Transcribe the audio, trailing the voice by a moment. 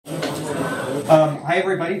Hi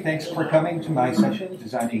everybody, thanks for coming to my session,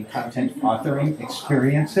 Designing Content Authoring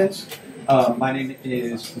Experiences. My name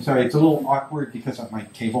is, sorry, it's a little awkward because of my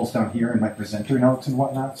tables down here and my presenter notes and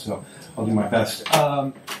whatnot, so I'll do my best.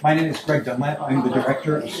 My name is Greg Dunlap. I'm the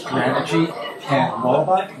Director of Strategy at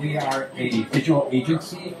Lullabot. We are a digital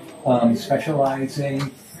agency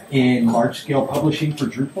specializing in large-scale publishing for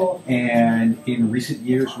Drupal, and in recent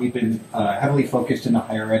years we've been heavily focused in the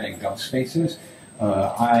higher ed and gov spaces.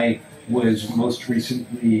 I was most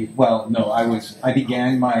recently, I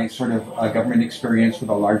began my sort of government experience with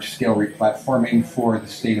a large-scale replatforming for the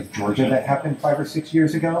state of Georgia that happened 5 or 6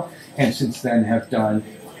 years ago, and since then have done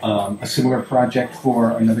a similar project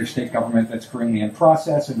for another state government that's currently in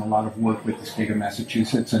process, and a lot of work with the state of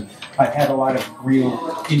Massachusetts. And I've had a lot of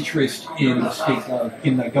real interest in the state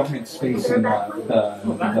in the government space and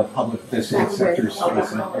the public business sector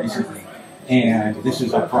space recently. And this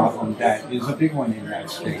is a problem that is a big one in that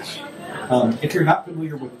space. If you're not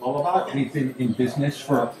familiar with Lullabot, we've been in business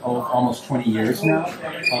for almost 20 years now.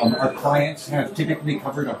 Our clients have typically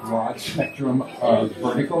covered a broad spectrum of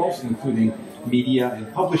verticals, including media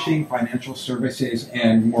and publishing, financial services,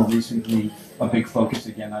 and more recently, a big focus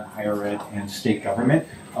again on higher ed and state government.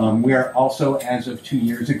 We are also, as of 2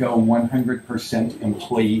 years ago, 100%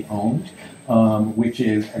 employee-owned, which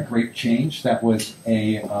is a great change. That was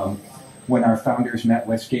when our founders, Matt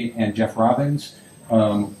Westgate and Jeff Robbins,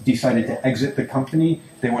 decided to exit the company.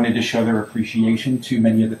 They wanted to show their appreciation to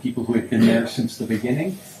many of the people who had been there since the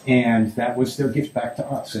beginning, and that was their gift back to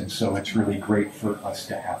us, and so it's really great for us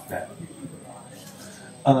to have that.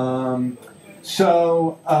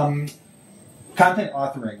 Content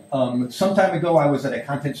authoring. Some time ago I was at a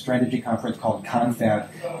content strategy conference called Confab,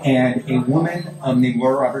 and a woman named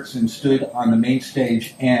Laura Robertson stood on the main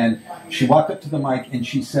stage, and she walked up to the mic and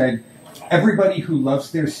she said, "Everybody who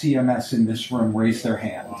loves their CMS in this room raise their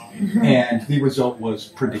hand." And the result was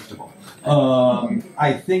predictable.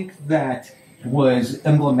 I think that was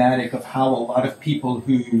emblematic of how a lot of people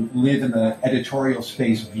who live in the editorial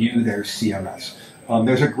space view their CMS.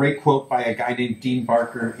 There's a great quote by a guy named Dean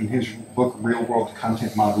Barker in his book, Real World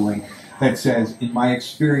Content Modeling, that says, "In my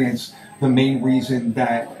experience, the main reason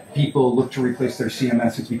that people look to replace their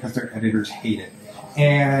CMS is because their editors hate it."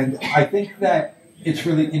 And I think that it's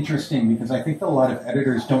really interesting because I think that a lot of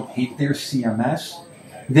editors don't hate their CMS.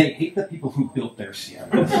 They hate the people who built their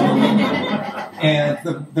CMS. And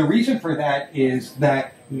the reason for that is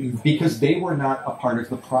that because they were not a part of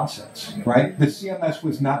the process, right? The CMS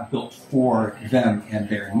was not built for them and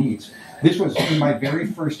their needs. This was in my very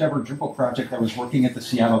first ever Drupal project. I was working at the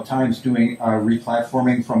Seattle Times doing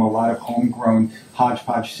replatforming from a lot of homegrown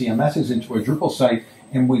hodgepodge CMSs into a Drupal site,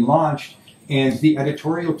 and we launched. And the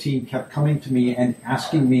editorial team kept coming to me and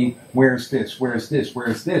asking me, "Where's this? Where's this?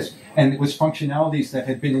 Where's this?" And it was functionalities that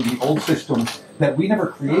had been in the old system that we never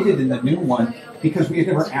created in the new one because we had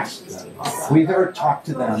never asked them. We never talked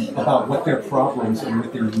to them about what their problems and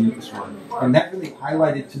what their needs were. And that really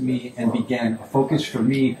highlighted to me and began a focus for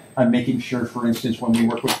me on making sure, for instance, when we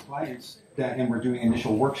work with clients and we're doing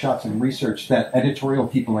initial workshops and research, that editorial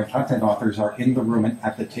people and content authors are in the room and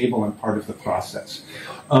at the table and part of the process.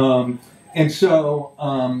 And so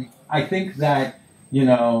I think that, you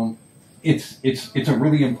know, it's a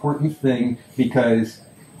really important thing because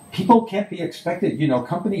people can't be expected, you know,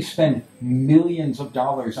 companies spend millions of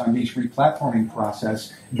dollars on these replatforming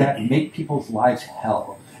process that make people's lives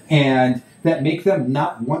hell and that make them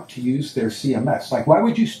not want to use their CMS. Like, why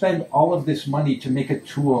would you spend all of this money to make a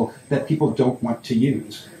tool that people don't want to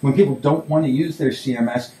use? When people don't want to use their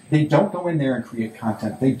CMS, they don't go in there and create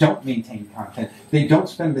content. They don't maintain content. They don't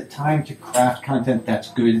spend the time to craft content that's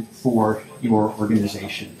good for your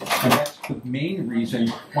organization. And that's the main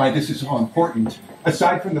reason why this is so important,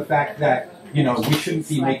 aside from the fact that, you know, we shouldn't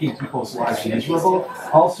be making people's lives miserable.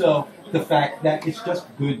 Also, the fact that it's just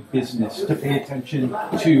good business to pay attention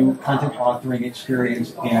to content authoring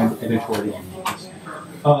experience and editorial needs.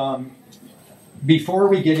 Before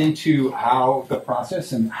we get into how the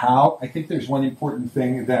process and how, I think there's one important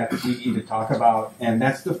thing that we need to talk about, and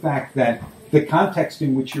that's the fact that the context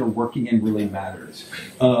in which you're working in really matters.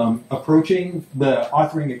 Approaching the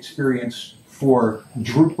authoring experience for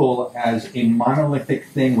Drupal as a monolithic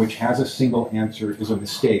thing which has a single answer is a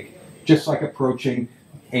mistake, just like approaching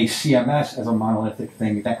a CMS as a monolithic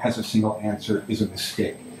thing that has a single answer is a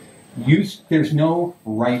mistake. There's no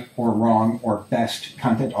right or wrong or best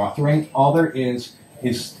content authoring. All there is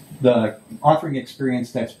the authoring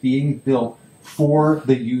experience that's being built for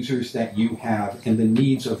the users that you have and the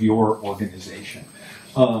needs of your organization.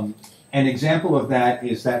 An example of that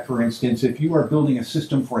is that, for instance, if you are building a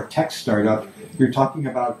system for a tech startup, you're talking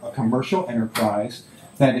about a commercial enterprise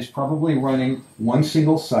that is probably running one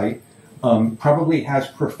single site, probably has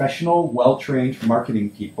professional, well-trained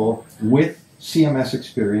marketing people with CMS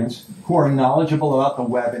experience who are knowledgeable about the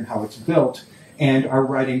web and how it's built, and are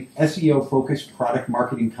writing SEO-focused product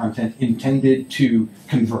marketing content intended to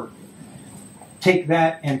convert. Take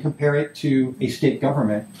that and compare it to a state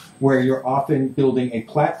government where you're often building a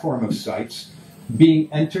platform of sites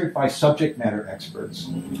being entered by subject matter experts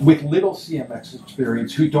with little CMS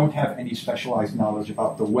experience who don't have any specialized knowledge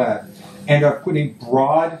about the web and are putting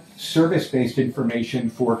broad service-based information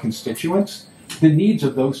for constituents. The needs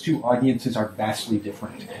of those two audiences are vastly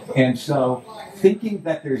different. And so thinking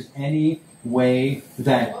that there's any way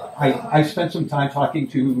that I spent some time talking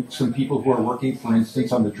to some people who are working, for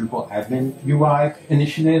instance, on the Drupal admin UI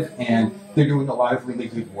initiative, and they're doing a lot of really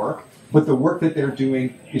good work. But the work that they're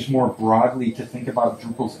doing is more broadly to think about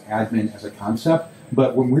Drupal's admin as a concept.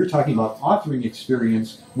 But when we're talking about authoring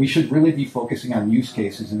experience, we should really be focusing on use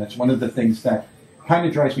cases. And that's one of the things that kind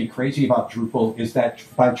of drives me crazy about Drupal, is that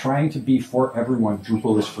by trying to be for everyone,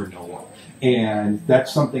 Drupal is for no one. And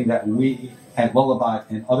that's something that we at Lullabot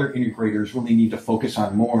and other integrators really need to focus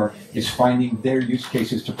on more, is finding their use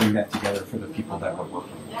cases to bring that together for the people that we're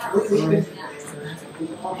working with.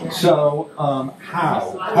 So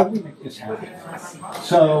how do we make this happen?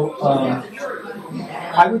 So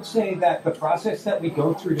I would say that the process that we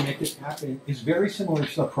go through to make this happen is very similar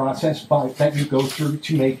to the process that you go through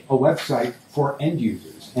to make a website for end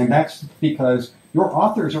users. And that's because your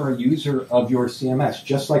authors are a user of your CMS,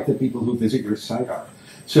 just like the people who visit your site are.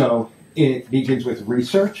 So it begins with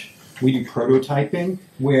research. We do prototyping,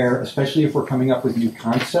 where, especially if we're coming up with new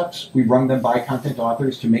concepts, we run them by content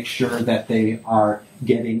authors to make sure that they are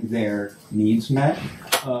getting their needs met.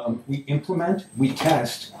 We implement, we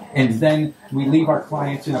test, and then we leave our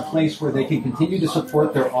clients in a place where they can continue to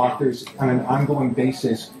support their authors on an ongoing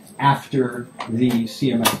basis after the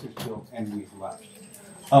CMS is built and we've left.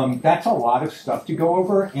 That's a lot of stuff to go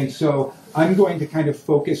over, and so I'm going to kind of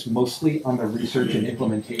focus mostly on the research and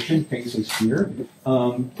implementation phases here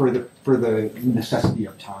for the necessity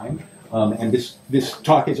of time. And this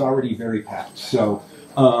talk is already very packed. So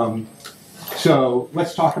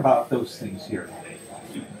let's talk about those things here.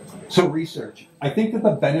 So research. I think that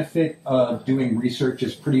the benefit of doing research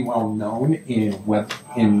is pretty well known in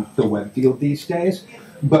the web field these days.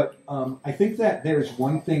 But I think that there's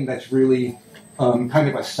one thing that's really kind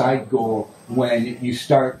of a side goal when you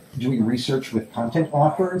start doing research with content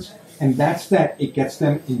authors, and that's that it gets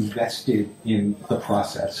them invested in the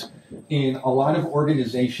process. In a lot of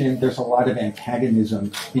organizations, there's a lot of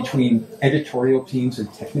antagonism between editorial teams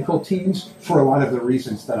and technical teams for a lot of the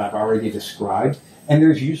reasons that I've already described, and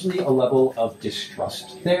there's usually a level of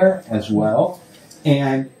distrust there as well.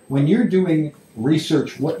 And when you're doing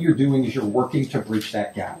research, what you're doing is you're working to bridge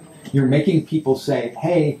that gap. You're making people say,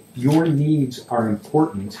 hey, your needs are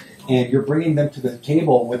important, and you're bringing them to the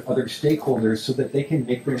table with other stakeholders so that they can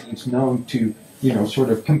make their needs known to, sort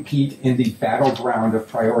of compete in the battleground of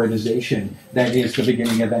prioritization that is the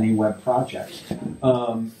beginning of any web project.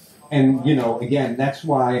 And, again, that's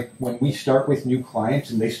why when we start with new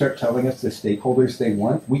clients and they start telling us the stakeholders they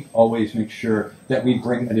want, we always make sure that we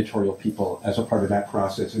bring editorial people as a part of that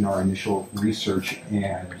process in our initial research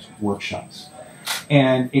and workshops.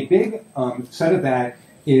 And a big set of that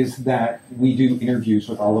is that we do interviews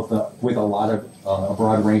with a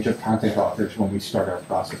broad range of content authors when we start our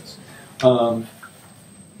process.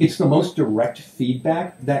 It's the most direct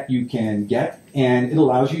feedback that you can get, and it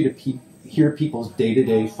allows you to hear people's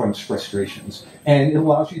day-to-day frustrations, and it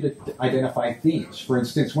allows you to identify themes. For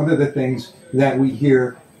instance, one of the things that we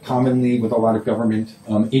hear commonly with a lot of government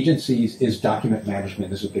agencies is document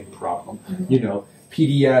management is a big problem.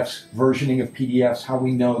 PDFs, versioning of PDFs, how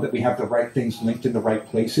we know that we have the right things linked in the right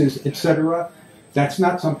places, etc. That's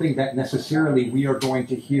not something that necessarily we are going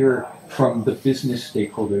to hear from the business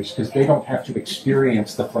stakeholders, because they don't have to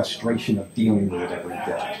experience the frustration of dealing with it every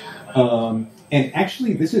day. And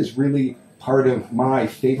actually, this is really part of my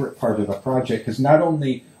favorite part of the project, because not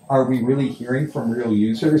only are we really hearing from real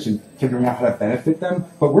users and figuring out how to benefit them,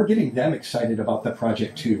 but we're getting them excited about the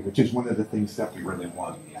project too, which is one of the things that we really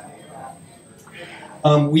want.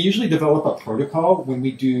 We usually develop a protocol when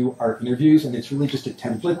we do our interviews, and it's really just a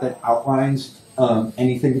template that outlines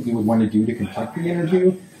anything that you would want to do to conduct the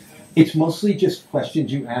interview. It's mostly just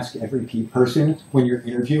questions you ask every person when you're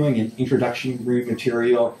interviewing, an introductory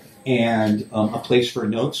material and a place for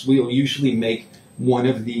notes. We'll usually make one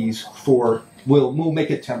of these for we'll make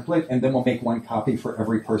a template, and then we'll make one copy for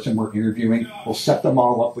every person we're interviewing. We'll set them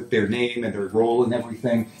all up with their name and their role and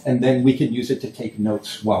everything, and then we can use it to take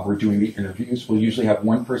notes while we're doing the interviews. We'll usually have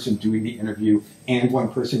one person doing the interview and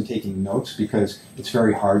one person taking notes because it's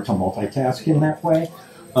very hard to multitask in that way.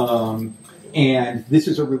 And this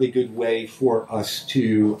is a really good way for us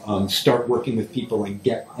to start working with people and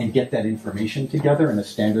get that information together in a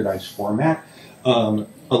standardized format. A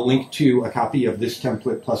link to a copy of this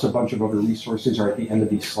template plus a bunch of other resources are at the end of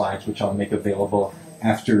these slides, which I'll make available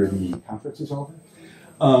after the conference is over.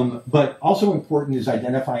 But also important is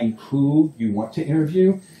identifying who you want to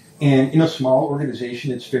interview. And in a small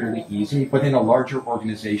organization, it's fairly easy, but in a larger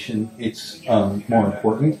organization, it's more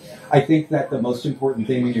important. I think that the most important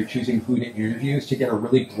thing when you're choosing who to interview is to get a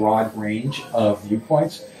really broad range of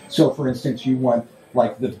viewpoints. So, for instance, you want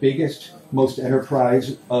like the biggest, most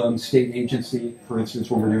enterprise state agency, for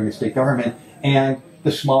instance, when we're doing a state government, and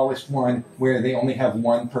the smallest one where they only have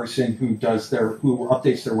one person who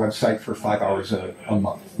updates their website for 5 hours a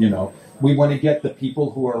month. You know, we want to get the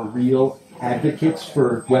people who are real advocates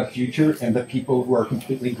for Web Future and the people who are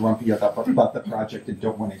completely grumpy about the project and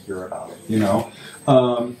don't want to hear about it. You know,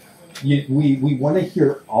 we want to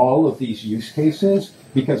hear all of these use cases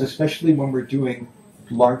because especially when we're doing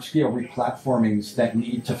large-scale replatformings that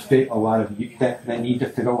need to fit a lot of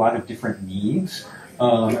different needs,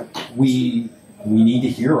 we need to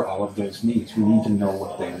hear all of those needs. We need to know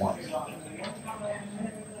what they want.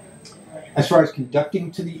 As far as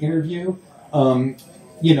conducting to the interview,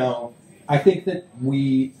 you know, I think that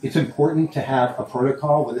it's important to have a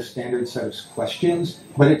protocol with a standard set of questions,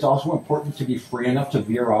 but it's also important to be free enough to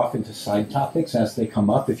veer off into side topics as they come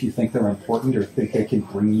up if you think they're important or think they can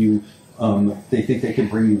bring you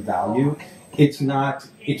value. It's not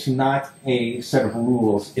a set of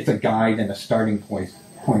rules. It's a guide and a starting point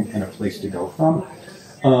and a place to go from.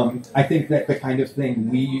 I think that the kind of thing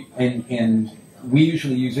we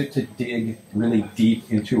usually use it to dig really deep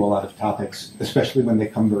into a lot of topics, especially when they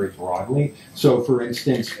come very broadly. So, for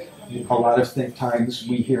instance, a lot of times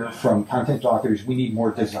we hear from content authors, we need more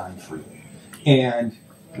design freedom. And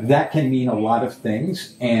that can mean a lot of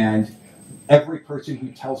things, and every person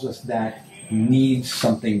who tells us that needs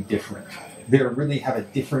something different. They really have a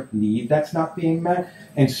different need that's not being met,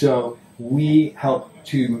 and so we help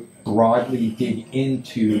to broadly dig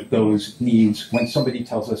into those needs when somebody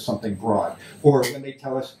tells us something broad, or when they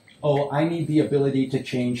tell us, oh, I need the ability to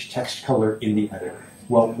change text color in the editor.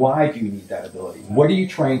 Well, why do you need that ability? What are you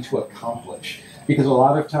trying to accomplish? Because a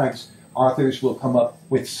lot of times authors will come up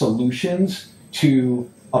with solutions to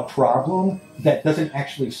a problem that doesn't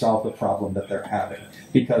actually solve the problem that they're having.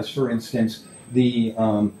 Because, for instance, the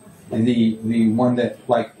one that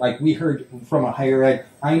like we heard from a higher ed,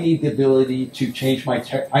 I need the ability to change my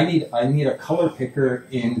text. I need a color picker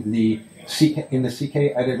in the CK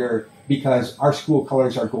editor because our school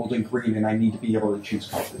colors are gold and green, and I need to be able to choose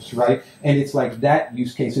colors, right? And it's like that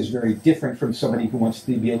use case is very different from somebody who wants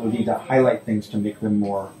the ability to highlight things to make them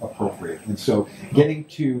more appropriate. And so, getting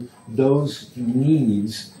to those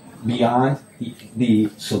needs beyond the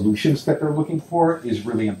solutions that they're looking for is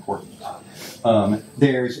really important.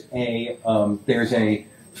 There's a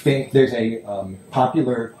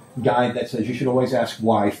popular guide that says you should always ask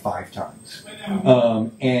why 5 times,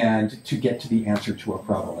 and to get to the answer to a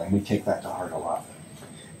problem, and we take that to heart a lot.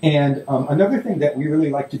 And another thing that we really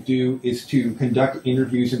like to do is to conduct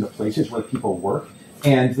interviews in the places where people work.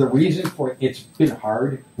 And the reason for it's been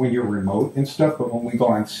hard when you're remote and stuff, but when we go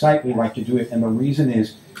on site, we like to do it. And the reason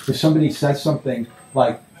is if somebody says something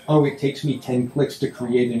like, oh, it takes me 10 clicks to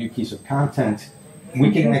create a new piece of content, we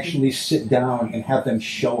can actually sit down and have them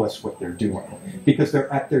show us what they're doing. Because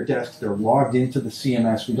they're at their desk, they're logged into the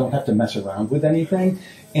CMS, we don't have to mess around with anything.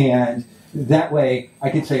 And that way, I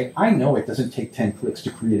can say, I know it doesn't take 10 clicks to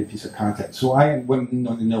create a piece of content. So I want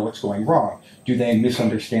to know what's going wrong. Do they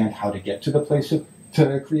misunderstand how to get to the place to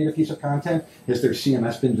create a piece of content? Has their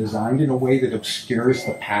CMS been designed in a way that obscures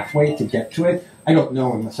the pathway to get to it? I don't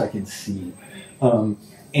know unless I can see.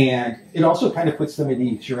 And it also kind of puts them at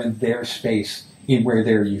ease. You're in their space in where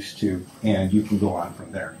they're used to, and you can go on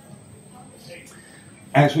from there.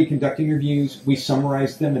 As we conduct interviews, we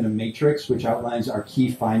summarize them in a matrix which outlines our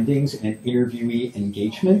key findings and interviewee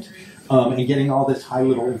engagement. And getting all this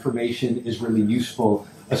high-level information is really useful,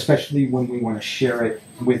 especially when we want to share it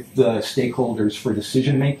with the stakeholders for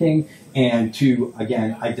decision-making and to,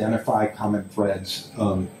 again, identify common threads.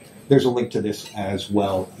 There's a link to this as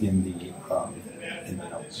well in the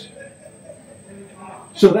notes.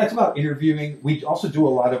 So that's about interviewing. We also do a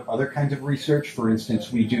lot of other kinds of research. For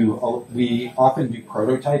instance, we often do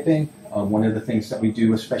prototyping. One of the things that we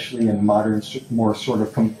do, especially in modern, more sort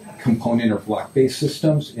of component or block-based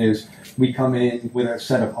systems is we come in with a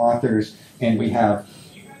set of authors and we have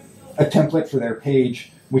a template for their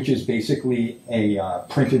page, which is basically a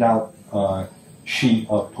printed out sheet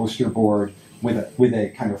of poster board with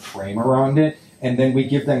a kind of frame around it. And then we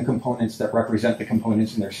give them components that represent the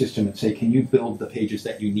components in their system and say, can you build the pages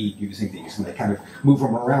that you need using these? And they kind of move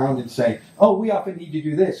them around and say, oh, we often need to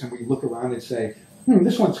do this. And we look around and say,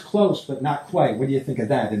 this one's close, but not quite. What do you think of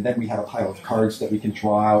that? And then we have a pile of cards that we can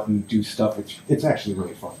draw out and do stuff. It's actually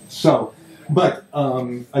really fun. So, but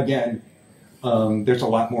again, there's a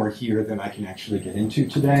lot more here than I can actually get into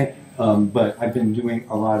today. But I've been doing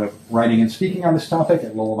a lot of writing and speaking on this topic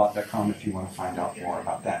at lolabot.com if you want to find out more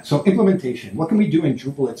about that. So implementation. What can we do in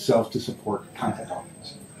Drupal itself to support content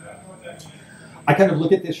authors? I kind of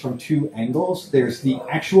look at this from two angles. There's the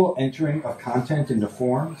actual entering of content into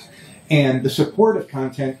forms and the support of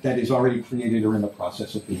content that is already created or in the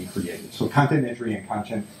process of being created. So content entry and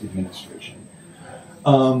content administration.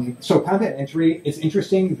 So content entry, it's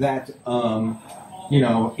interesting that HTML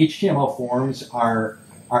forms are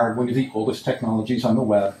one of the oldest technologies on the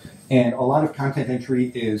web, and a lot of content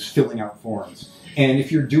entry is filling out forms. And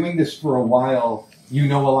if you're doing this for a while, you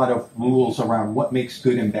know a lot of rules around what makes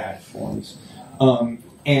good and bad forms.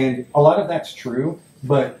 And a lot of that's true,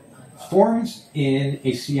 but forms in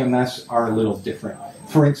a CMS are a little different.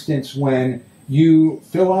 For instance, when you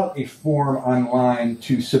fill out a form online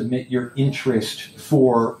to submit your interest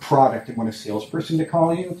for product and want a salesperson to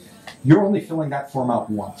call you, you're only filling that form out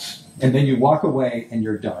once, and then you walk away and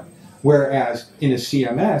you're done. Whereas in a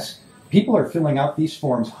CMS, people are filling out these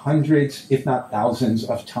forms hundreds, if not thousands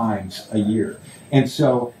of times a year. And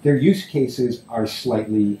so their use cases are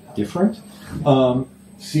slightly different.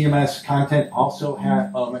 CMS content also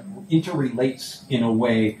interrelates in a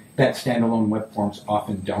way that standalone web forms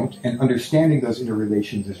often don't, and understanding those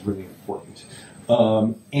interrelations is really important.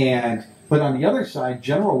 But on the other side,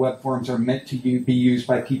 general web forms are meant to be used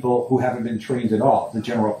by people who haven't been trained at all, the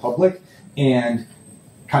general public, and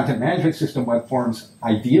content management system web forms,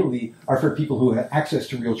 ideally, are for people who have access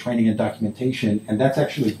to real training and documentation, and that's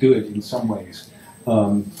actually good in some ways.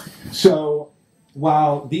 So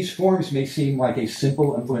while these forms may seem like a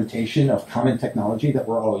simple implementation of common technology that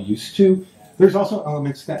we're all used to, there's also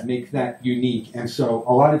elements that make that unique, and so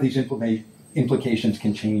a lot of these implications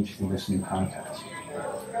can change in this new context.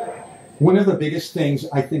 One of the biggest things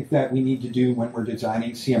I think that we need to do when we're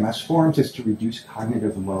designing CMS forms is to reduce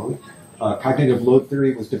cognitive load. Cognitive load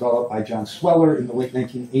theory was developed by John Sweller in the late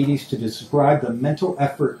 1980s to describe the mental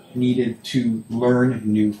effort needed to learn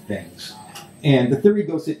new things. And the theory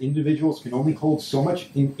goes that individuals can only hold so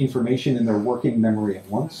much information in their working memory at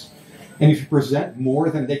once. And if you present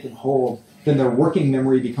more than they can hold, then their working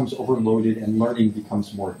memory becomes overloaded and learning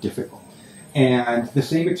becomes more difficult. And the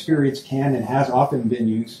same experience can and has often been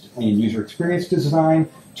used in user experience design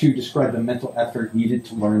to describe the mental effort needed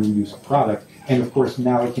to learn and use a product. And of course,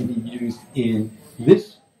 now it can be used in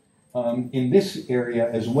this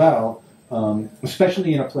area as well,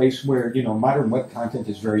 especially in a place where modern web content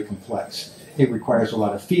is very complex. It requires a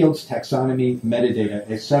lot of fields, taxonomy, metadata,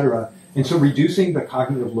 etc. And so reducing the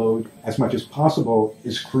cognitive load as much as possible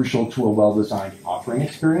is crucial to a well-designed authoring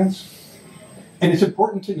experience. And it's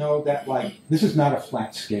important to know that this is not a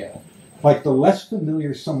flat scale. The less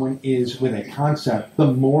familiar someone is with a concept, the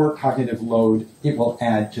more cognitive load it will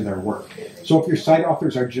add to their work. So if your site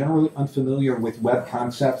authors are generally unfamiliar with web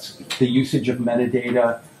concepts, the usage of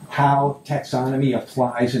metadata, how taxonomy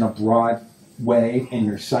applies in a broad way in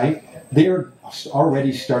your site, they're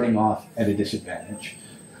already starting off at a disadvantage.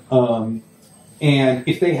 And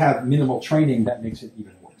if they have minimal training, that makes it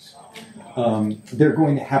even worse. They're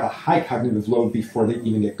going to have a high cognitive load before they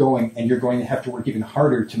even get going, and you're going to have to work even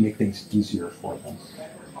harder to make things easier for them.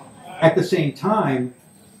 At the same time,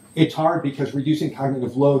 it's hard because reducing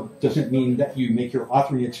cognitive load doesn't mean that you make your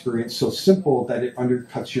authoring experience so simple that it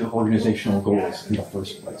undercuts your organizational goals in the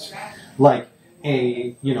first place.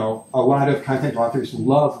 A lot of content authors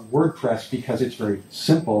love WordPress because it's very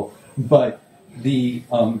simple, but the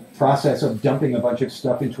process of dumping a bunch of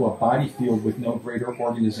stuff into a body field with no greater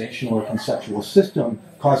organizational or conceptual system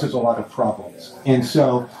causes a lot of problems. And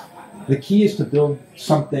so the key is to build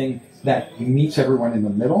something that meets everyone in the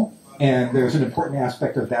middle. And there's an important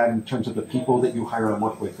aspect of that in terms of the people that you hire and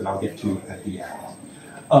work with that I'll get to at the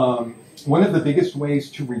end. One of the biggest ways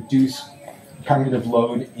to reduce cognitive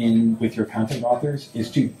load with your content authors is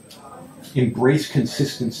to embrace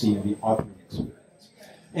consistency in the authoring experience.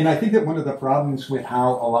 And I think that one of the problems with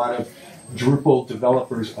how a lot of Drupal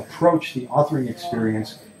developers approach the authoring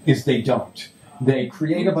experience is they don't. They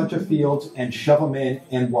create a bunch of fields and shove them in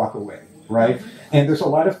and walk away. right? And there's a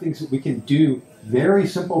lot of things that we can do, very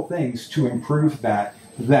simple things to improve that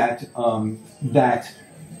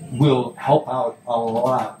will help out a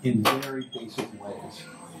lot in very basic ways.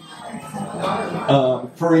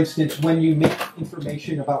 For instance, when you make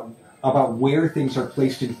information about where things are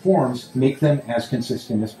placed in forms, make them as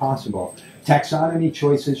consistent as possible. Taxonomy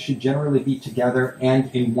choices should generally be together and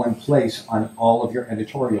in one place on all of your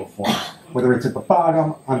editorial forms, whether it's at the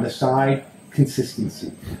bottom, on the side,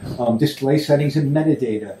 consistency. Display settings and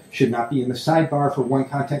metadata should not be in the sidebar for one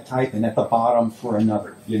content type and at the bottom for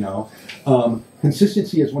another, you know.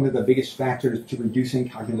 Consistency is one of the biggest factors to reducing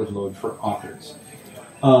cognitive load for authors.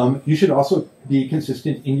 You should also be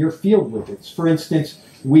consistent in your field widgets. For instance,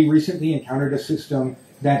 we recently encountered a system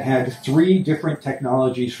that had 3 different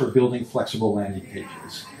technologies for building flexible landing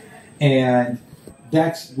pages. And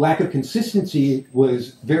that lack of consistency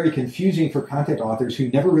was very confusing for content authors who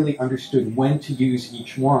never really understood when to use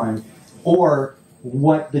each one or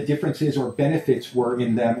what the differences or benefits were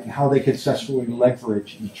in them and how they could successfully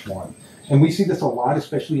leverage each one. And we see this a lot,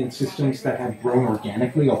 especially in systems that have grown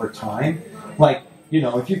organically over time. Like, you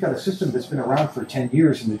know, if you've got a system that's been around for 10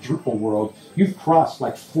 years in the Drupal world, you've crossed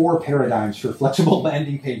like 4 paradigms for flexible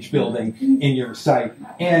landing page building in your site,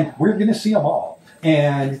 and we're going to see them all.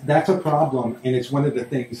 And that's a problem, and it's one of the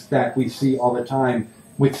things that we see all the time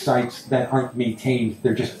with sites that aren't maintained.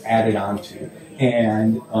 They're just added onto.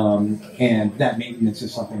 And that maintenance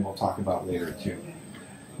is something we'll talk about later, too.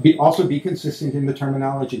 Also be consistent in the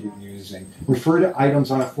terminology that you're using. Refer to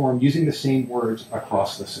items on a form using the same words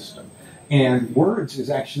across the system. And words is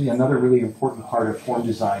actually another really important part of form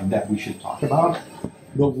design that we should talk about.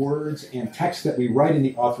 The words and text that we write in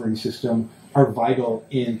the authoring system are vital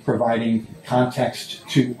in providing context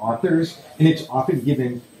to authors, and it's often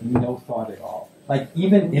given no thought at all. Like,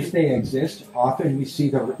 even if they exist, often we see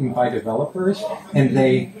they're written by developers, and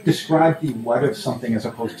they describe the what of something as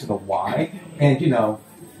opposed to the why. And, you know,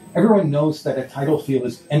 everyone knows that a title field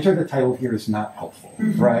is, enter the title here is not helpful,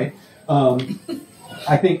 right?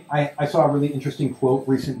 I think I saw a really interesting quote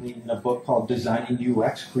recently in a book called Designing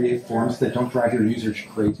UX, Create Forms That Don't Drive Your Users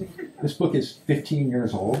Crazy. This book is 15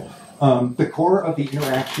 years old. The core of the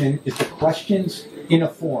interaction is the questions in a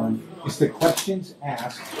form, is the questions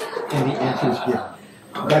asked and the answers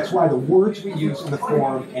given. That's why the words we use in the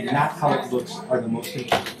form and not how it looks are the most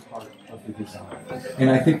important part of the design. And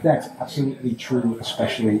I think that's absolutely true,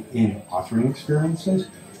 especially in authoring experiences.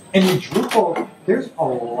 And in Drupal, there's a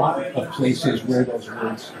lot of places where those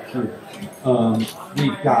words appear.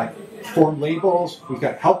 We've got form labels, we've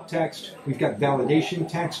got help text, we've got validation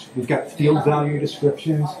text, we've got field value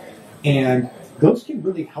descriptions, and those can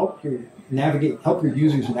really help your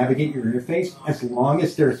users navigate your interface as long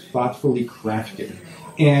as they're thoughtfully crafted.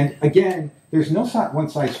 And again, there's no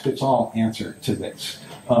one-size-fits-all answer to this.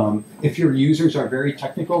 If your users are very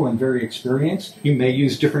technical and very experienced, you may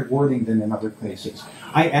use different wording than in other places.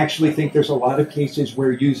 I actually think there's a lot of cases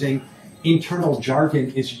where using internal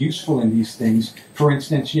jargon is useful in these things. For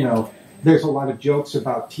instance, you know, there's a lot of jokes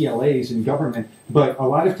about TLAs in government, but a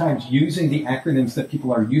lot of times using the acronyms that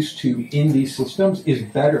people are used to in these systems is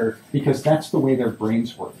better because that's the way their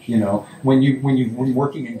brains work. You know, when you've been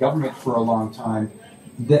working in government for a long time,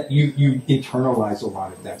 that you internalize a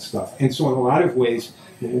lot of that stuff. And so in a lot of ways,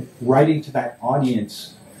 writing to that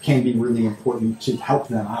audience can be really important to help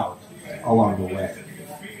them out along the way.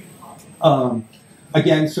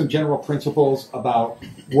 Again, some general principles about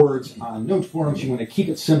words on node forms. You want to keep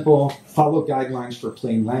it simple, follow guidelines for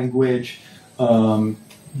plain language. The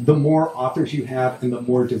more authors you have and the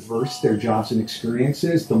more diverse their jobs and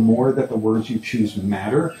experiences, the more that the words you choose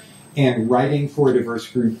matter. And writing for a diverse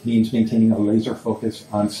group means maintaining a laser focus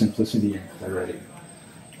on simplicity and clarity.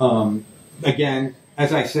 Again,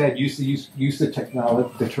 as I said, use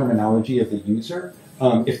the terminology of the user.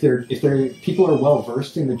 If people are well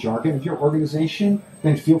versed in the jargon of your organization,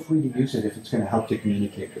 then feel free to use it if it's going to help to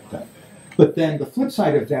communicate with them. But then the flip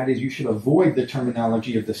side of that is you should avoid the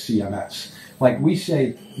terminology of the CMS. Like we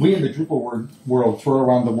in the Drupal world throw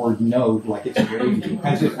around the word node like it's gravy,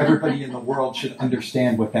 as if everybody in the world should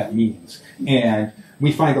understand what that means. And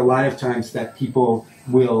we find a lot of times that people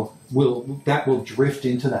will drift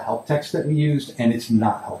into the help text that we used, and it's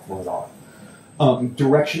not helpful at all.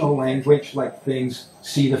 Directional language, like things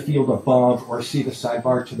see the field above or see the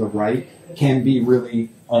sidebar to the right, can be really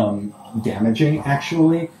damaging,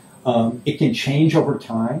 actually. It can change over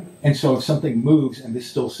time, and so if something moves and this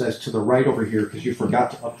still says to the right over here because you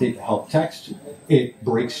forgot to update the help text, it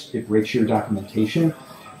breaks your documentation.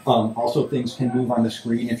 Also, things can move on the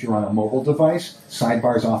screen if you're on a mobile device.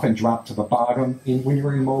 Sidebars often drop to the bottom when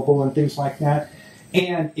you're in mobile and things like that.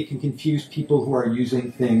 And it can confuse people who are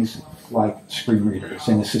using things like screen readers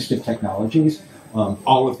and assistive technologies.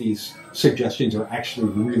 All of these suggestions are actually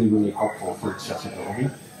really, really helpful for accessibility.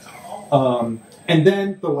 And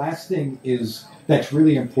then the last thing is that's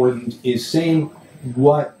really important is saying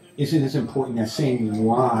what isn't as important as saying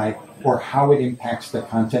why or how it impacts the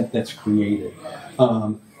content that's created.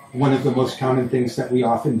 One of the most common things that we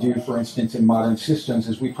often do, for instance, in modern systems,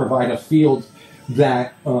 is we provide a field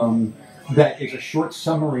that that is a short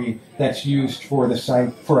summary that's used for the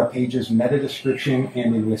site for a page's meta description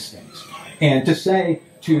and in listings. And to say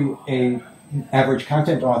to an average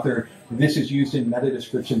content author, this is used in meta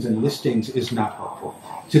descriptions and listings is not helpful.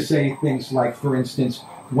 To say things like, for instance,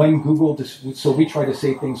 when Google, so we try to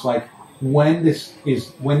say things like, when this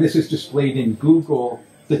is displayed in Google,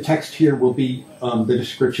 the text here will be the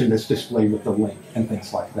description that's displayed with the link and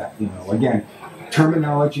things like that. You know, again,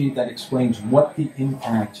 terminology that explains what the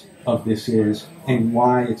impact of this is and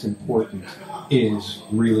why it's important is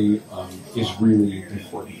really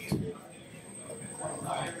important to me.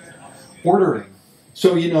 Ordering.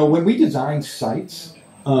 So, you know, when we design sites,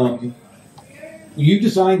 you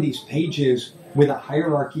design these pages with a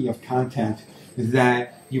hierarchy of content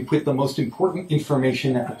that you put the most important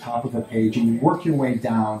information at the top of the page and you work your way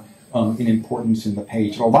down in importance in the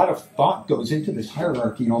page. And a lot of thought goes into this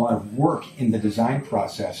hierarchy and a lot of work in the design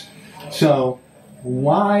process. So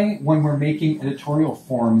why, when we're making editorial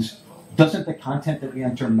forms, doesn't the content that we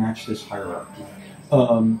enter match this hierarchy?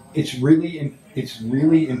 It's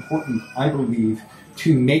really important, I believe,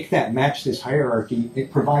 to make that match this hierarchy.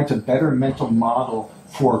 It provides a better mental model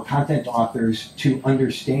for content authors to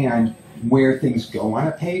understand where things go on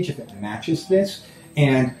a page if it matches this.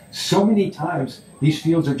 And so many times, these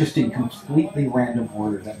fields are just in completely random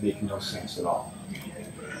order that make no sense at all.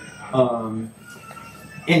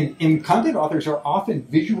 And content authors are often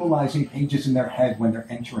visualizing pages in their head when they're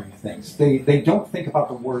entering things. They don't think about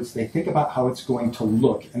the words, they think about how it's going to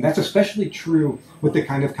look. And that's especially true with the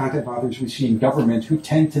kind of content authors we see in government who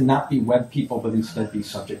tend to not be web people, but instead be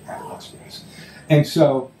subject matter experts. And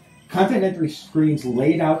so content entry screens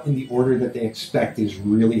laid out in the order that they expect is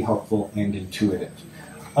really helpful and intuitive.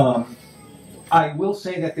 I will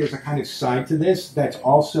say that there's a kind of side to this that's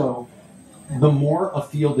also, the more a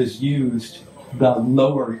field is used, the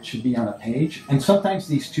lower it should be on a page. And sometimes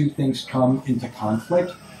these two things come into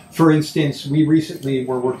conflict. For instance, we recently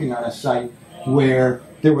were working on a site where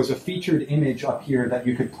there was a featured image up here that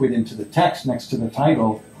you could put into the text next to the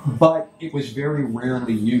title, but it was very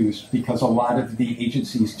rarely used because a lot of the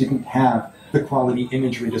agencies didn't have the quality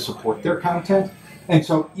imagery to support their content. And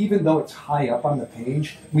so even though it's high up on the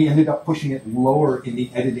page, we ended up pushing it lower in the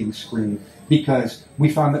editing screen because we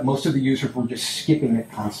found that most of the users were just skipping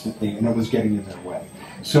it constantly and it was getting in their way.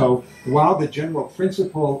 So while the general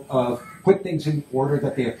principle of put things in order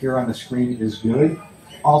that they appear on the screen is good,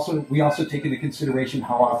 we also take into consideration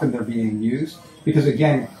how often they're being used. Because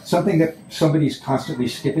again, something that somebody's constantly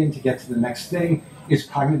skipping to get to the next thing is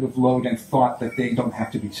cognitive load and thought that they don't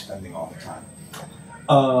have to be spending all the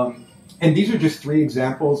time. And these are just 3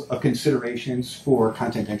 examples of considerations for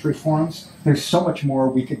content entry forms. There's so much more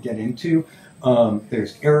we could get into.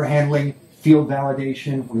 There's error handling, field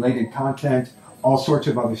validation, related content, all sorts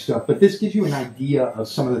of other stuff. But this gives you an idea of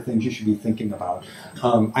some of the things you should be thinking about.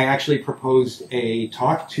 I actually proposed a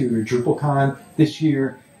talk to DrupalCon this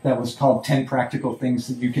year that was called 10 Practical Things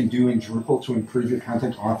That You Can Do in Drupal to Improve Your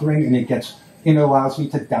Content Authoring. And it allows me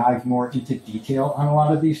to dive more into detail on a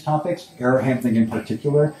lot of these topics, error handling in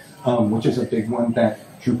particular, which is a big one that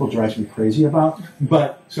Drupal drives me crazy about.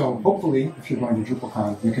 But so hopefully, if you're going to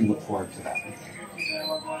DrupalCon, you can look forward to that.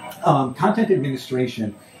 Content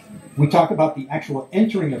administration. We talk about the actual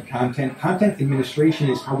entering of content. Content administration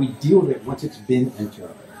is how we deal with it once it's been entered.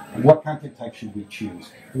 What content type should we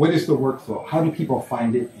choose? What is the workflow? How do people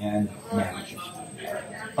find it and manage it?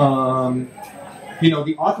 You know,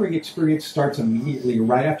 the authoring experience starts immediately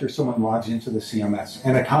right after someone logs into the CMS.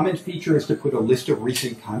 And a common feature is to put a list of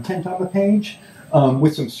recent content on the page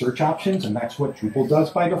with some search options, and that's what Drupal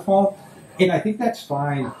does by default. And I think that's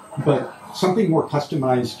fine, but something more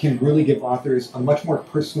customized can really give authors a much more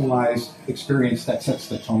personalized experience that sets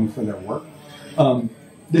the tone for their work.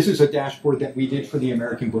 This is a dashboard that we did for the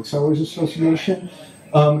American Booksellers Association.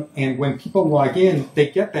 And when people log in,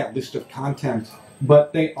 they get that list of content,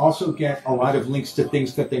 but they also get a lot of links to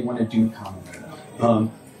things that they want to do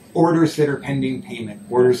commonly. Orders that are pending payment,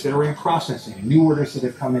 orders that are in processing, new orders that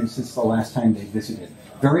have come in since the last time they visited.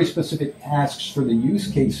 Very specific tasks for the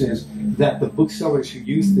use cases that the booksellers who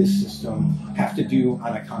use this system have to do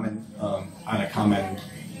on a common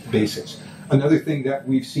basis. Another thing that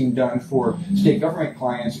we've seen done for state government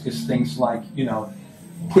clients is things like, you know,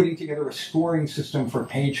 putting together a scoring system for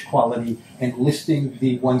page quality and listing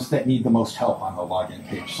the ones that need the most help on the login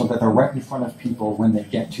page so that they're right in front of people when they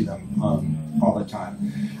get to them all the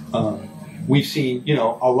time. We've seen,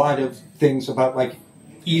 a lot of things about like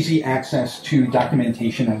easy access to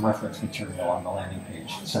documentation and reference material on the landing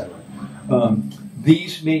page, etc.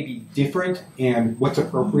 These may be different, and what's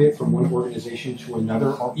appropriate from one organization to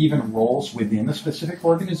another, or even roles within a specific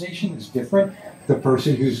organization is different. The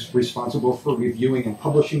person who's responsible for reviewing and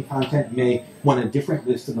publishing content may want a different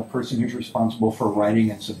list than the person who's responsible for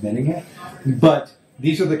writing and submitting it. But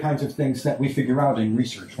these are the kinds of things that we figure out in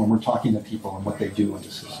research when we're talking to people and what they do in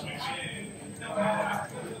the systems.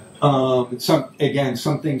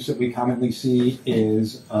 Some things that we commonly see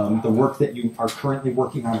is the work that you are currently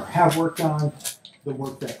working on or have worked on, the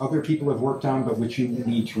work that other people have worked on but which you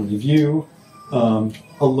need to review,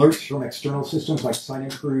 alerts from external systems like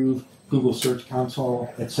SignImprove, Google Search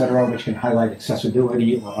Console, etc., which can highlight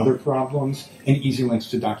accessibility or other problems, and easy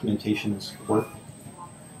links to documentation and support.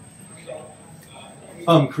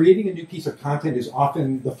 Creating a new piece of content is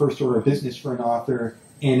often the first order of business for an author,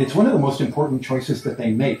 and it's one of the most important choices that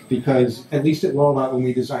they make because, at least at Rollout, when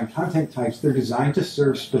we design content types, they're designed to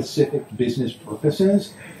serve specific business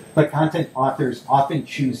purposes, but content authors often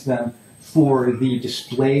choose them for the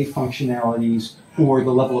display functionalities or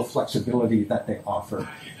the level of flexibility that they offer.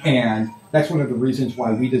 And that's one of the reasons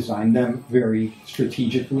why we design them very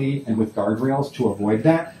strategically and with guardrails to avoid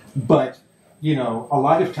that. But a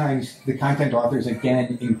lot of times the content authors,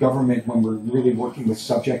 again, in government, when we're really working with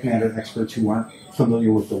subject matter experts who aren't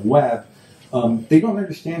familiar with the web, they don't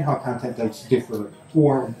understand how content types differ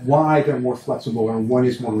or why they're more flexible or one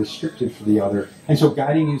is more restricted for the other. And so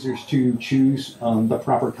guiding users to choose the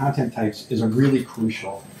proper content types is really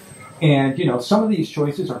crucial. And, some of these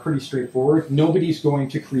choices are pretty straightforward. Nobody's going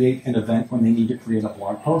to create an event when they need to create a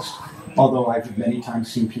blog post, although I've many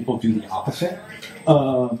times seen people do the opposite.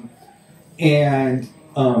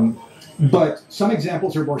 But some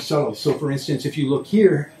examples are more subtle. So, for instance, if you look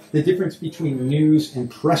here, the difference between news and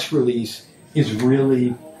press release is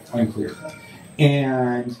really unclear.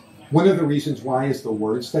 And one of the reasons why is the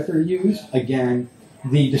words that they're used. Again,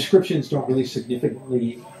 the descriptions don't really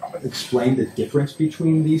significantly explain the difference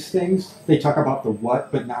between these things. They talk about the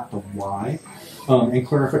what, but not the why. And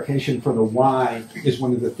clarification for the why is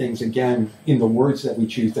one of the things, again, in the words that we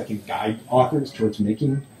choose that can guide authors towards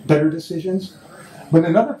making better decisions. But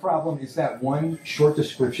another problem is that one short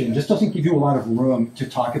description just doesn't give you a lot of room to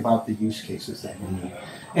talk about the use cases that you need.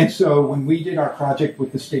 And so when we did our project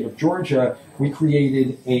with the state of Georgia, we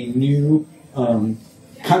created a new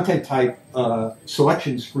content type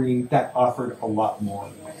selection screen that offered a lot more.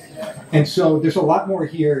 And so there's a lot more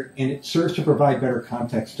here, and it serves to provide better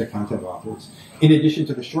context to content authors. In addition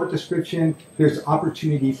to the short description, there's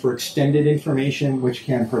opportunity for extended information, which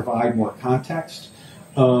can provide more context.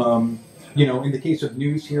 In the case of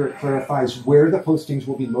news here, it clarifies where the postings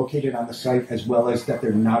will be located on the site, as well as that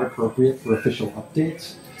they're not appropriate for official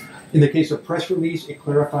updates. In the case of press release, it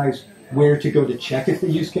clarifies where to go to check if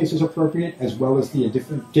the use case is appropriate, as well as the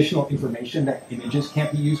additional information that images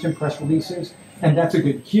can't be used in press releases. And that's a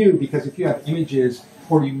good cue, because if you have images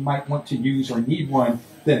or you might want to use or need one,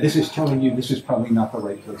 then this is telling you this is probably not the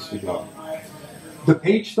right place to go. The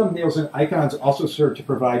page thumbnails and icons also serve to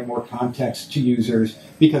provide more context to users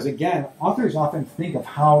because, again, authors often think of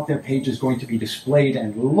how their page is going to be displayed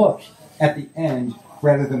and look at the end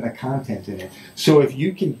rather than the content in it. So if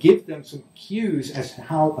you can give them some cues as to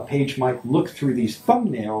how a page might look through these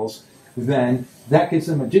thumbnails, then that gives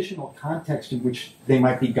them additional context in which they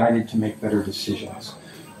might be guided to make better decisions.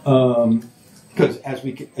 Because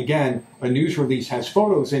again, a news release has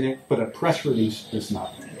photos in it, but a press release does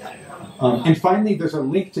not. And finally, there's a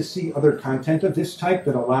link to see other content of this type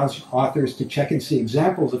that allows authors to check and see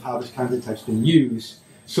examples of how this content type's been used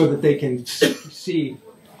so that they can see,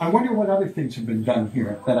 I wonder what other things have been done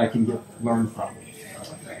here that I can learn from.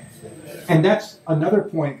 And that's another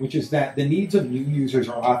point, which is that the needs of new users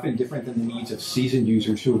are often different than the needs of seasoned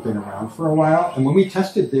users who have been around for a while. And when we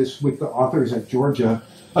tested this with the authors at Georgia,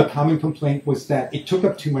 a common complaint was that it took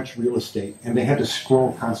up too much real estate and they had to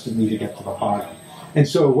scroll constantly to get to the bottom. And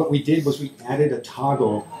so what we did was we added a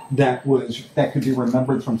toggle that could be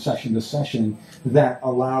remembered from session to session that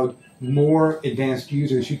allowed more advanced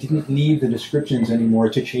users who didn't need the descriptions anymore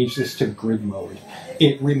to change this to grid mode.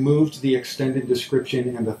 It removed the extended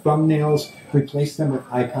description and the thumbnails, replaced them with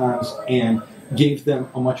icons, and gave them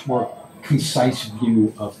a much more concise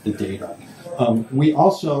view of the data. We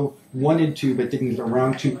also wanted to, but didn't get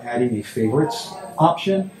around to, adding a favorites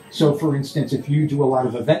option. So for instance, if you do a lot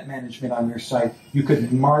of event management on your site, you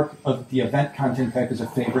could mark the event content type as a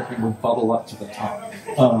favorite and it would bubble up to the top.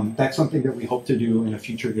 That's something that we hope to do in a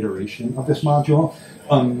future iteration of this module.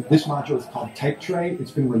 This module is called Type Tray.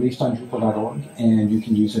 It's been released on Drupal.org, and you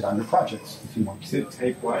can use it on your projects if you want to.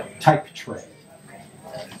 Type what? Type Tray.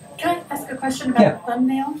 Can I ask a question about the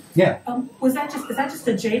thumbnail? Yeah. Is that just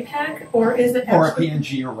a JPEG, or is it actually, or a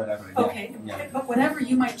PNG or whatever? Okay, yeah. But whenever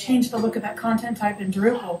you might change the look of that content type in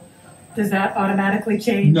Drupal, does that automatically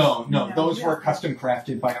change? No. Those were custom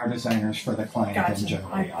crafted by our designers for the client in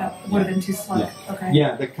general. That would have been too slick. Yeah. Okay.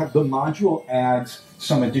 Yeah, the module adds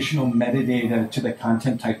some additional metadata to the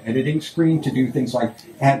content type editing screen to do things like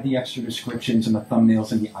add the extra descriptions and the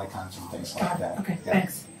thumbnails and the icons and things like that. Okay,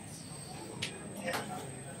 thanks.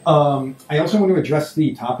 I also want to address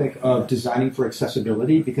the topic of designing for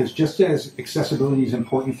accessibility, because just as accessibility is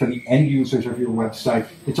important for the end users of your website,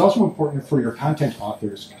 it's also important for your content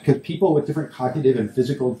authors, because people with different cognitive and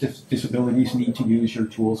physical disabilities need to use your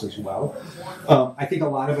tools as well. I think a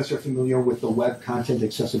lot of us are familiar with the Web Content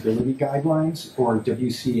Accessibility Guidelines, or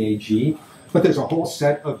WCAG, but there's a whole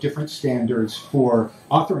set of different standards for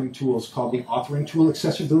authoring tools called the Authoring Tool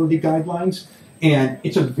Accessibility Guidelines, and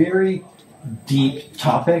it's a very deep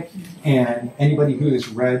topic, and anybody who has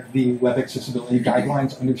read the Web Accessibility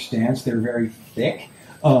Guidelines understands they're very thick.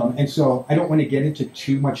 And so I don't want to get into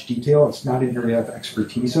too much detail. It's not an area of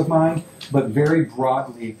expertise of mine, but very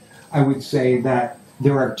broadly, I would say that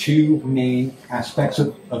there are two main aspects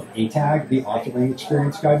of ATAG, the Authoring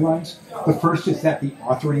Experience Guidelines. The first is that the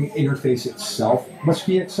authoring interface itself must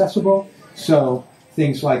be accessible. So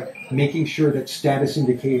things like making sure that status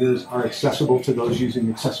indicators are accessible to those using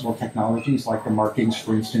accessible technologies, like the markings,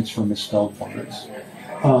 for instance, for misspelled words.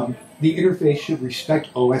 The interface should respect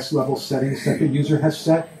OS level settings that the user has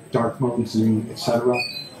set, dark mode, zoom, etc.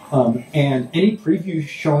 And any preview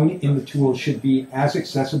shown in the tool should be as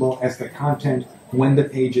accessible as the content when the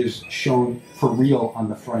page is shown for real on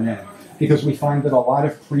the front end. Because we find that a lot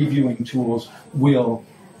of previewing tools will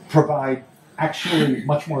provide actually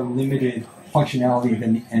much more limited functionality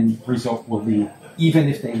than the end result will be, even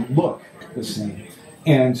if they look the same.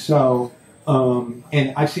 And so,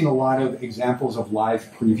 and I've seen a lot of examples of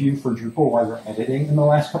live preview for Drupal while we're editing in the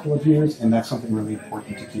last couple of years, and that's something really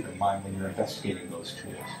important to keep in mind when you're investigating those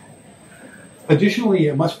tools. Additionally,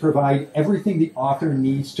 it must provide everything the author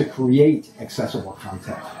needs to create accessible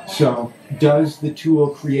content. So, does the tool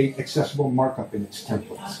create accessible markup in its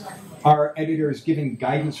templates? Are editors giving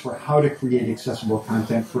guidance for how to create accessible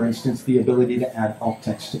content, for instance, the ability to add alt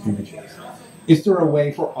text to images? Is there a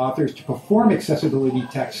way for authors to perform accessibility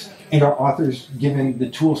tests, and are authors given the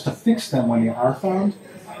tools to fix them when they are found?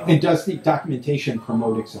 And does the documentation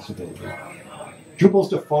promote accessibility? Drupal's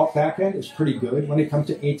default backend is pretty good when it comes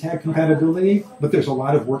to ATAG compatibility, but there's a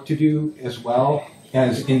lot of work to do as well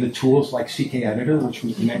as in the tools like CK Editor, which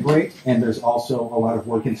we integrate, and there's also a lot of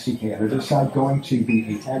work in CK Editor side going to be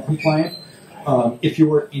ATAG compliant. If you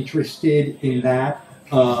were interested in that,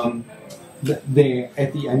 at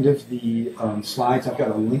the end of the slides, I've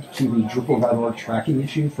got a link to the Drupal.org tracking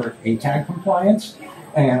issue for ATAG compliance.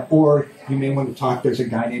 Or you may want to talk, there's a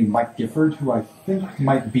guy named Mike Gifford who I think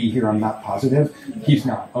might be here, I'm not positive. He's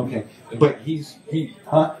not, okay. But he's in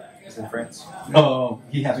France. Oh,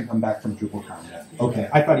 he hasn't come back from DrupalCon yet. Okay,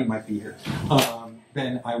 I thought he might be here.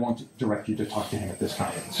 Then I won't direct you to talk to him at this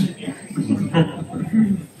conference.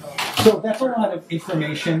 So that's a lot of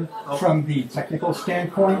information from the technical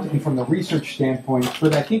standpoint and from the research standpoint,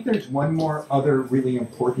 but I think there's one more other really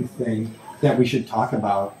important thing that we should talk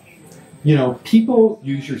about. You know, people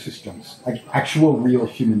use your systems, like actual real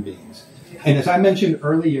human beings. And as I mentioned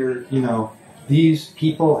earlier, you know, these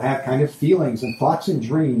people have kind of feelings and thoughts and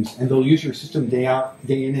dreams, and they'll use your system day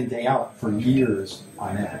in and day out for years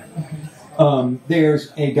on end.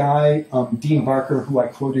 There's a guy, Dean Barker, who I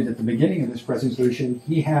quoted at the beginning of this presentation.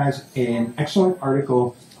 He has an excellent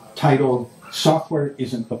article titled, "Software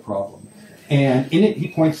Isn't the Problem." And in it, he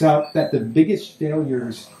points out that the biggest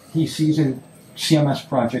failures he sees in CMS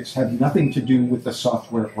projects have nothing to do with the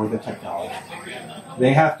software or the technology.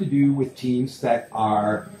 They have to do with teams that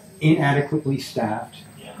are inadequately staffed,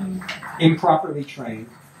 improperly trained,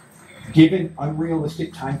 given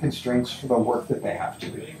unrealistic time constraints for the work that they have to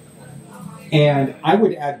do. And I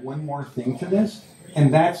would add one more thing to this,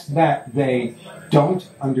 and that's that they don't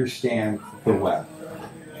understand the web.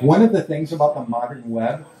 One of the things about the modern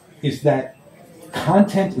web is that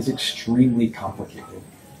content is extremely complicated.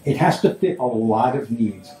 It has to fit a lot of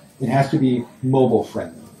needs. It has to be mobile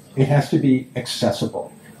friendly. It has to be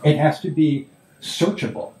accessible. It has to be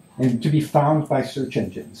searchable. and to be found by search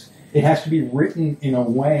engines. It has to be written in a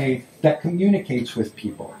way that communicates with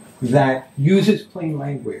people, that uses plain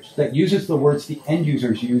language, that uses the words the end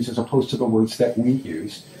users use as opposed to the words that we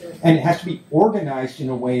use. And it has to be organized in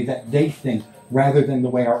a way that they think rather than the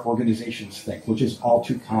way our organizations think, which is all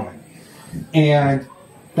too common. And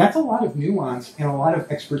that's a lot of nuance and a lot of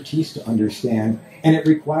expertise to understand, and it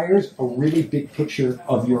requires a really big picture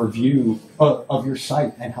of your view of your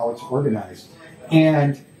site and how it's organized.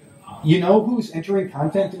 And you know who's entering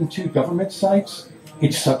content into government sites?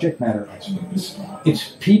 It's subject matter experts.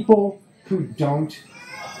 It's people who don't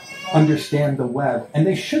understand the web, and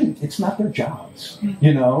they shouldn't. It's not their jobs,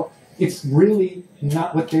 you know? It's really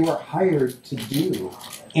not what they were hired to do.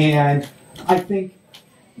 And I think,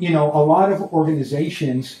 you know, a lot of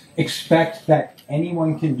organizations expect that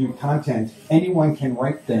anyone can do content, anyone can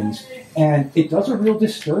write things, and it does a real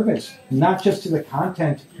disservice, not just to the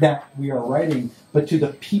content that we are writing, but to the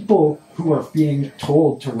people who are being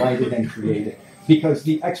told to write it and create it, because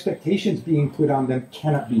the expectations being put on them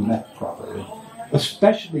cannot be met properly,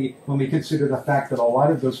 especially when we consider the fact that a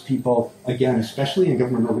lot of those people, again, especially in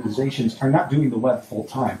government organizations, are not doing the web full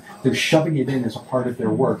time. They're shoving it in as a part of their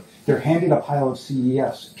work. They're handed a pile of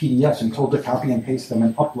PDFs and told to copy and paste them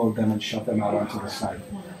and upload them and shove them out onto the site.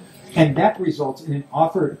 And that results in an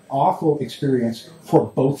awful experience for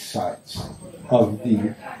both sides of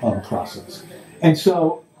the process. And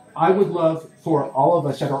so I would love for all of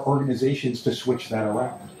us at our organizations to switch that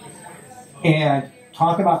around and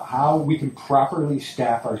talk about how we can properly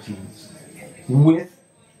staff our teams with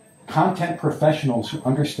content professionals who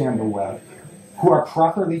understand the web, who are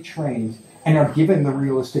properly trained and are given the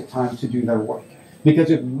realistic time to do their work. Because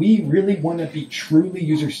if we really want to be truly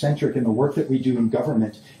user-centric in the work that we do in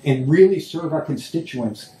government and really serve our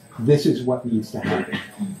constituents, this is what needs to happen.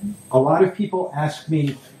 A lot of people ask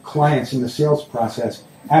me, clients in the sales process,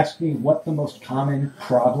 ask me what the most common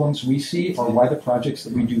problems we see or why the projects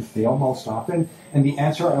that we do fail most often. And the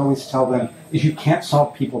answer I always tell them is you can't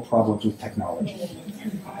solve people problems with technology.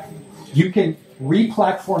 You can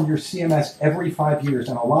re-platform your CMS every 5 years,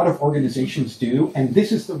 and a lot of organizations do, and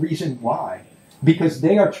this is the reason why. Because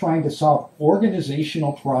they are trying to solve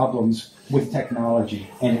organizational problems with technology,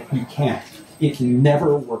 and you can't. It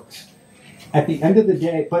never works. At the end of the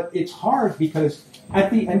day, but it's hard because at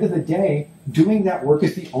the end of the day, doing that work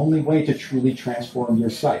is the only way to truly transform your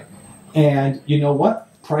site. And you know what?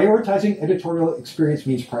 Prioritizing editorial experience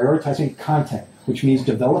means prioritizing content, which means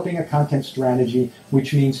developing a content strategy,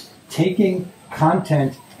 which means taking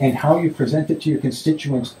content and how you present it to your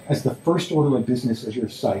constituents as the first order of business as your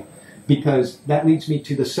site. Because that leads me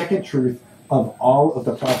to the second truth of all of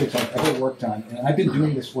the projects I've ever worked on, and I've been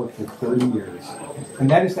doing this work for 30 years, and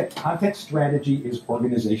that is that content strategy is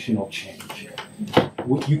organizational change.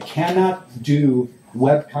 You cannot do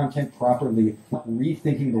web content properly without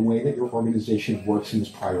rethinking the way that your organization works and is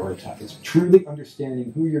prioritized. Truly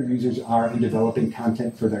understanding who your users are and developing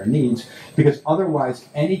content for their needs, because otherwise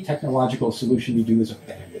any technological solution you do is a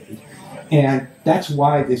band-aid. And that's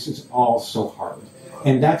why this is all so hard.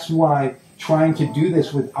 And that's why trying to do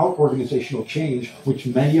this without organizational change, which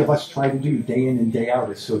many of us try to do day in and day out,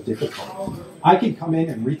 is so difficult. I can come in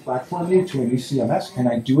and re-platform you to a new CMS, and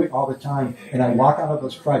I do it all the time, and I walk out of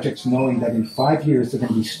those projects knowing that in 5 years they're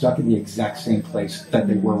going to be stuck in the exact same place that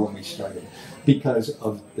they were when we started because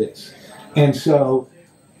of this. And so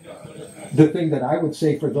the thing that I would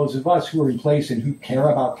say for those of us who are in place and who care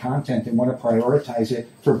about content and want to prioritize it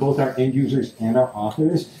for both our end users and our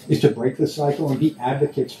authors is to break the cycle and be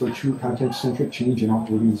advocates for true content-centric change in our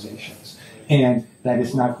organizations. And that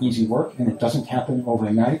is not easy work, and it doesn't happen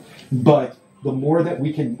overnight, but the more that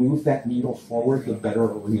we can move that needle forward, the better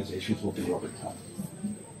our organizations will be over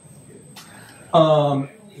time.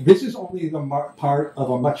 This is only the part of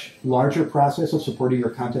a much larger process of supporting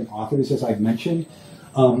your content authors, as I've mentioned.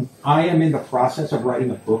 I am in the process of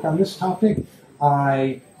writing a book on this topic.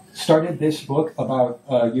 I started this book about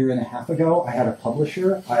a year and a half ago. I had a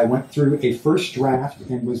publisher. I went through a first draft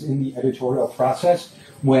and was in the editorial process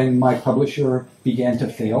when my publisher began to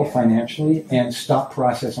fail financially and stop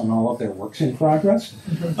process on all of their works in progress.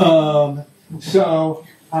 So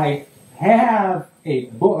I have a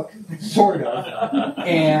book, sort of,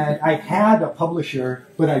 and I had a publisher,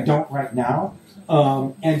 but I don't right now.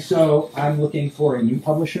 And so I'm looking for a new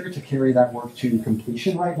publisher to carry that work to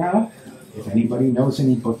completion right now. If anybody knows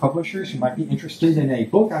any book publishers who might be interested in a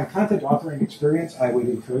book on content authoring experience, I would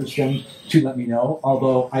encourage them to let me know,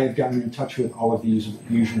 although I have gotten in touch with all of the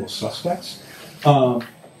usual suspects,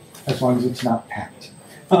 as long as it's not packed.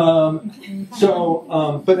 But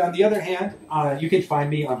on the other hand, you can find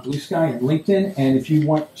me on Blue Sky and LinkedIn, and if you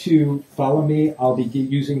want to follow me, I'll be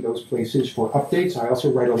using those places for updates. I also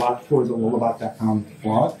write a lot for the lullabot.com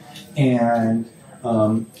blog, and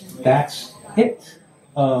that's it.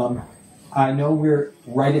 I know we're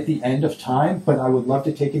right at the end of time, but I would love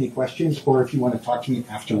to take any questions, or if you want to talk to me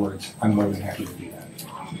afterwards, I'm more than happy to do that.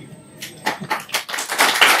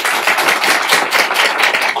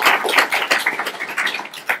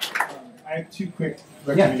 I have two quick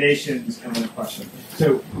recommendations and then a question.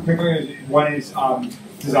 So, one is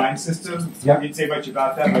design system. Yep. I didn't say much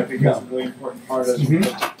about that, but I think that's a really important part of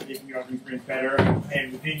making your experience better.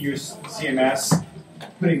 And within your CMS,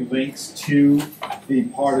 putting links to the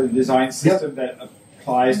part of the design system that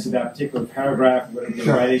applies to that particular paragraph, whatever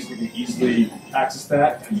you're writing, so you can easily access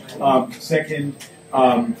that. Second,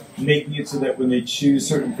 making it so that when they choose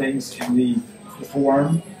certain things in the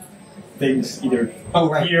form, things either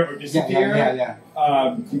appear or disappear.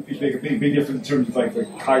 It make a big difference in terms of like the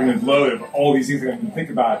cognitive load of all these things that I can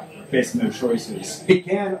think about based on their choices. It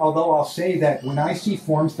can, although I'll say that when I see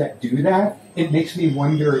forms that do that, it makes me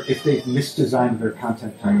wonder if they've misdesigned their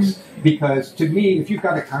content types. Because to me, if you've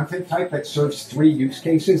got a content type that serves 3 use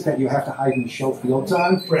cases that you have to hide and show fields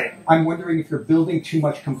on, I'm wondering if you're building too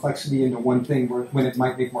much complexity into one thing when it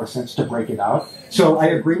might make more sense to break it out. So I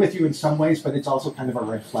agree with you in some ways, but it's also kind of a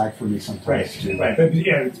red flag for me sometimes too. But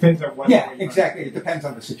it depends on what. Yeah, exactly. It depends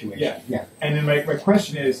on the situation. Yeah. And then my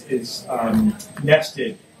question is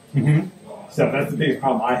nested. So that's the biggest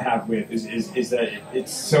problem I have with is that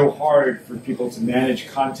it's so hard for people to manage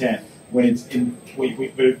content when it's in.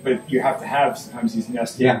 But you have to have sometimes these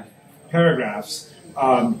nested paragraphs.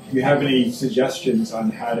 Do you have any suggestions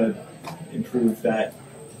on how to improve that?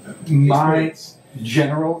 My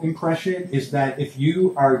general impression is that if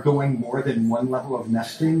you are going more than one level of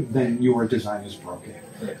nesting, then your design is broken.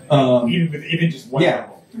 Even just one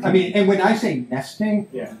level. I mean, and when I say nesting,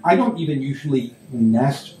 I don't even usually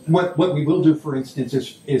nest. What we will do, for instance,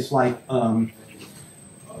 is like,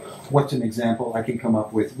 what's an example I can come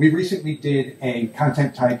up with? We recently did a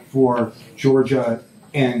content type for Georgia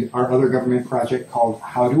and our other government project called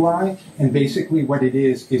How Do I? And basically what it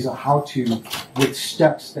is a how-to with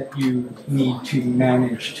steps that you need to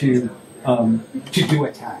manage to do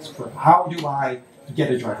a task. For how do I get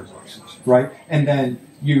a driver's license, right? And then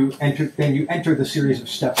you enter the series of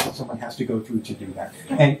steps that someone has to go through to do that.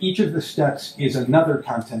 And each of the steps is another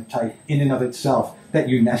content type in and of itself that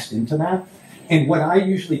you nest into that. And what I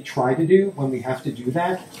usually try to do when we have to do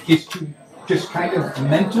that is to just kind of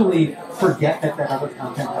mentally forget that other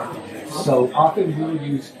content type exists. So often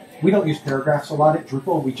we don't use paragraphs a lot at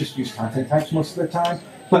Drupal, we just use content types most of the time.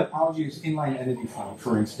 But I'll use inline entity form,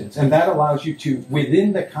 for instance, and that allows you to,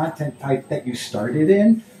 within the content type that you started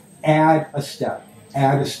in, add a step,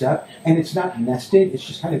 and it's not nested, it's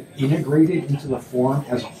just kind of integrated into the form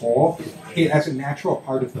as a whole, as a natural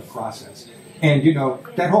part of the process. And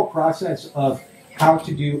that whole process of how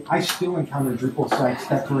to do, I still encounter Drupal sites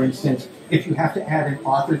that, for instance, if you have to add an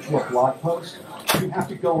author to a blog post, you have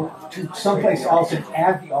to go to someplace else and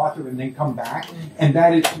add the author and then come back, and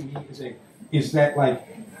that is, to me, is that like,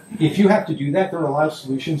 if you have to do that, there are a lot of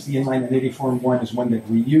solutions. The inline entity form one is one that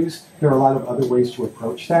we use. There are a lot of other ways to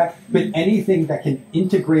approach that. But anything that can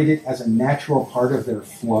integrate it as a natural part of their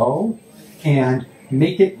flow and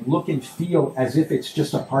make it look and feel as if it's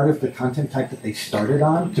just a part of the content type that they started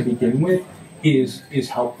on to begin with is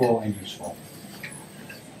helpful and useful.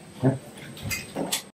 Yeah.